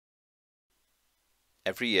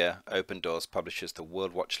Every year, Open Doors publishes the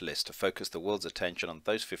World Watch list to focus the world's attention on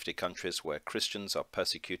those 50 countries where Christians are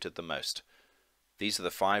persecuted the most. These are the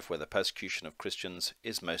 5 where the persecution of Christians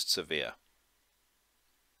is most severe.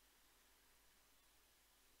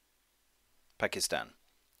 Pakistan.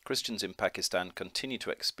 Christians in Pakistan continue to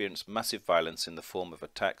experience massive violence in the form of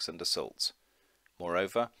attacks and assaults.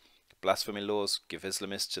 Moreover, blasphemy laws give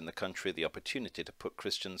Islamists in the country the opportunity to put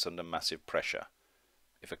Christians under massive pressure.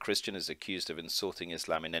 If a Christian is accused of insulting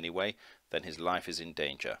Islam in any way, then his life is in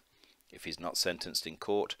danger. If he is not sentenced in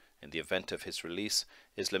court, in the event of his release,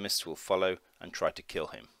 Islamists will follow and try to kill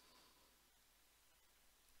him.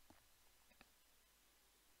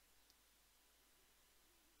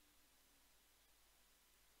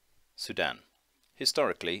 Sudan.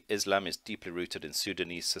 Historically, Islam is deeply rooted in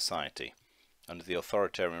Sudanese society. Under the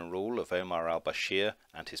authoritarian rule of Omar al-Bashir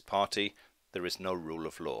and his party, there is no rule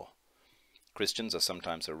of law. Christians are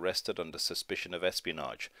sometimes arrested under suspicion of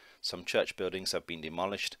espionage. Some church buildings have been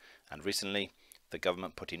demolished, and recently the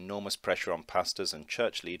government put enormous pressure on pastors and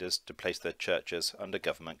church leaders to place their churches under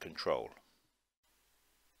government control.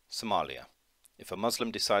 Somalia. If a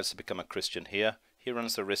Muslim decides to become a Christian here, he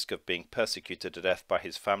runs the risk of being persecuted to death by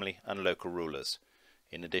his family and local rulers.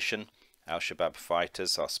 In addition, Al-Shabaab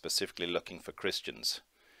fighters are specifically looking for Christians.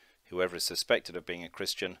 Whoever is suspected of being a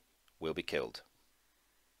Christian will be killed.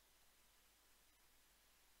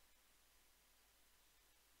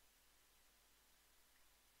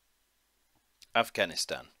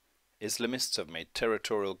 Afghanistan. Islamists have made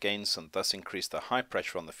territorial gains and thus increased the high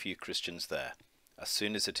pressure on the few Christians there. As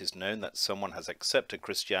soon as it is known that someone has accepted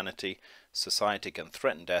Christianity, society can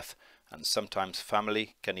threaten death, and sometimes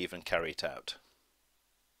family can even carry it out.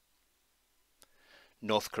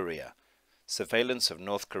 North Korea. Surveillance of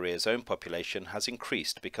North Korea's own population has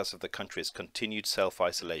increased because of the country's continued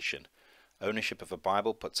self-isolation. Ownership of a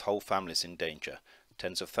Bible puts whole families in danger.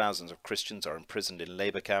 Tens of thousands of Christians are imprisoned in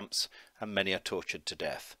labor camps, and many are tortured to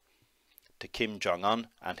death. To Kim Jong-un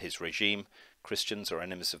and his regime, Christians are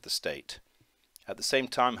enemies of the state. At the same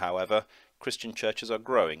time, however, Christian churches are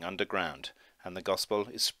growing underground, and the gospel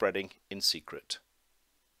is spreading in secret.